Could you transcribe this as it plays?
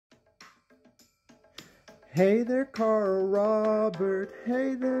Hey there, Carl Robert.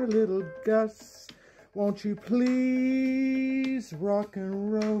 Hey there, little Gus. Won't you please rock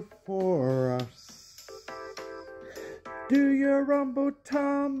and roll for us? Do your rumble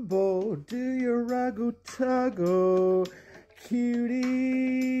tumble, do your raggle tuggle, cutie,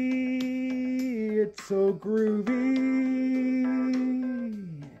 it's so groovy.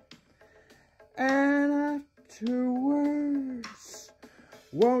 And afterwards,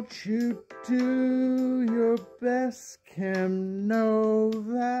 won't you do your best Kim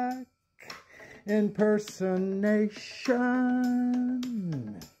Novak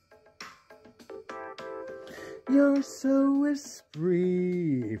impersonation? You're so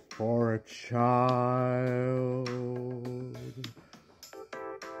whispery for a child.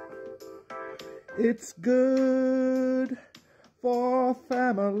 It's good for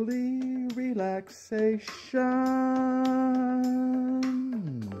family relaxation.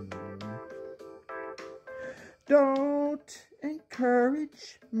 Don't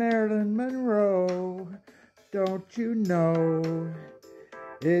encourage Marilyn Monroe. Don't you know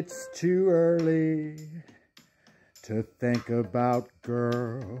it's too early to think about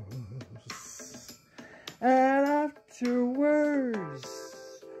girls? And afterwards,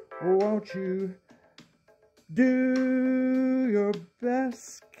 won't you do your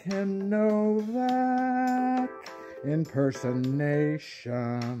best Kim Novak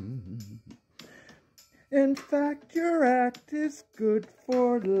impersonation? In fact, your act is good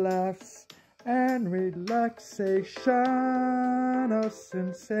for laughs and relaxation, a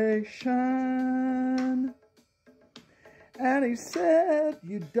sensation. And he said,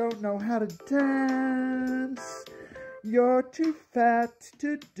 you don't know how to dance. You're too fat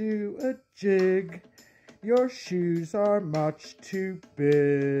to do a jig. Your shoes are much too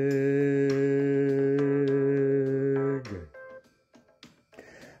big.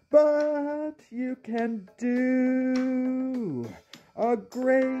 But you can do a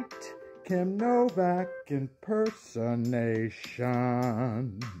great Kim Novak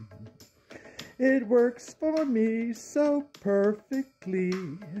impersonation. It works for me so perfectly.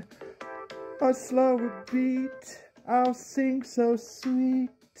 A slower beat, I'll sing so sweet.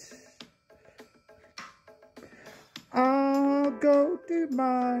 I'll go do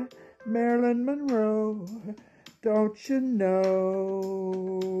my Marilyn Monroe. Don't you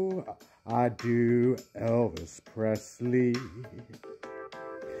know I do Elvis Presley?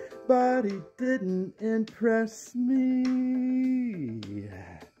 But he didn't impress me.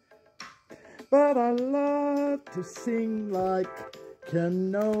 But I love to sing like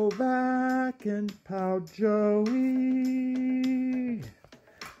Kim Novak and Pal Joey.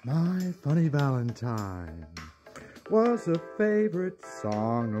 My Funny Valentine was a favorite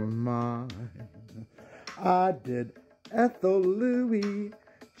song of mine. I did Ethel, Louie,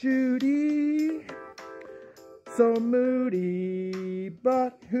 Judy, so moody,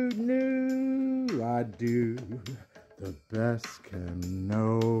 but who knew I'd do the best Kim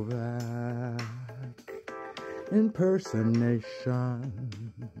Novak impersonation?